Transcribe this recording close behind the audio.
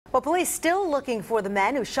Well, police still looking for the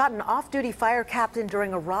men who shot an off-duty fire captain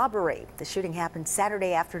during a robbery. The shooting happened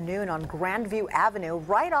Saturday afternoon on Grandview Avenue,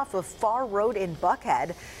 right off of Far Road in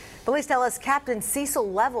Buckhead. Police tell us Captain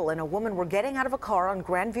Cecil Level and a woman were getting out of a car on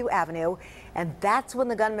Grandview Avenue, and that's when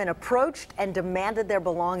the gunman approached and demanded their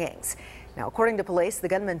belongings. Now, according to police, the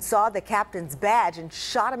gunman saw the captain's badge and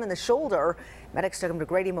shot him in the shoulder. Medics took him to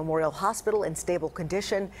Grady Memorial Hospital in stable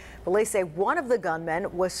condition. Police say one of the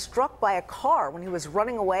gunmen was struck by a car when he was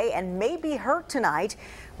running away and may be hurt tonight.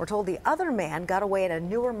 We're told the other man got away in a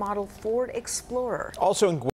newer model Ford Explorer. Also in